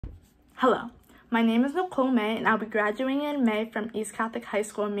Hello, my name is Nicole May, and I'll be graduating in May from East Catholic High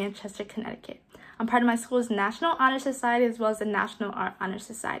School in Manchester, Connecticut. I'm part of my school's National Honor Society as well as the National Art Honor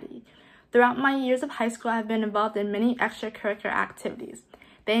Society. Throughout my years of high school, I've been involved in many extracurricular activities.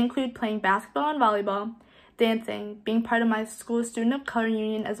 They include playing basketball and volleyball, dancing, being part of my school's Student of Color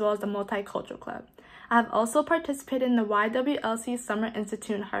Union, as well as the Multicultural Club. I have also participated in the YWLC Summer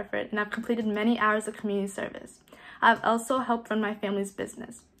Institute in Hartford, and I've completed many hours of community service. I have also helped run my family's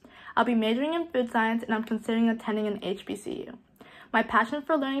business. I'll be majoring in food science, and I'm considering attending an HBCU. My passion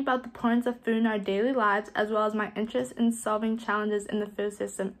for learning about the importance of food in our daily lives, as well as my interest in solving challenges in the food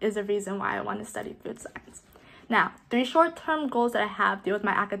system, is a reason why I want to study food science. Now, 3 short-term goals that I have deal with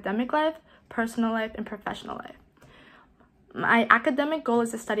my academic life, personal life, and professional life. My academic goal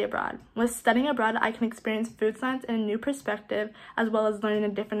is to study abroad. With studying abroad, I can experience food science in a new perspective, as well as learn in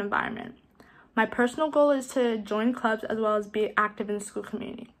a different environment. My personal goal is to join clubs as well as be active in the school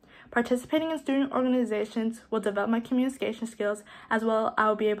community. Participating in student organizations will develop my communication skills, as well I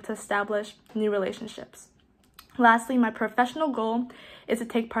will be able to establish new relationships. Lastly, my professional goal is to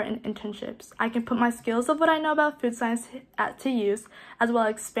take part in internships. I can put my skills of what I know about food science to use, as well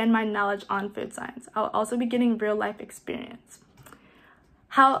as expand my knowledge on food science. I will also be getting real-life experience.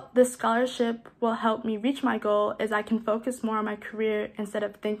 How this scholarship will help me reach my goal is I can focus more on my career instead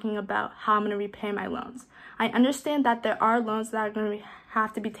of thinking about how I'm going to repay my loans. I understand that there are loans that are going to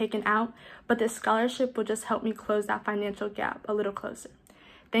have to be taken out, but this scholarship will just help me close that financial gap a little closer.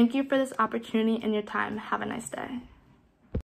 Thank you for this opportunity and your time. Have a nice day.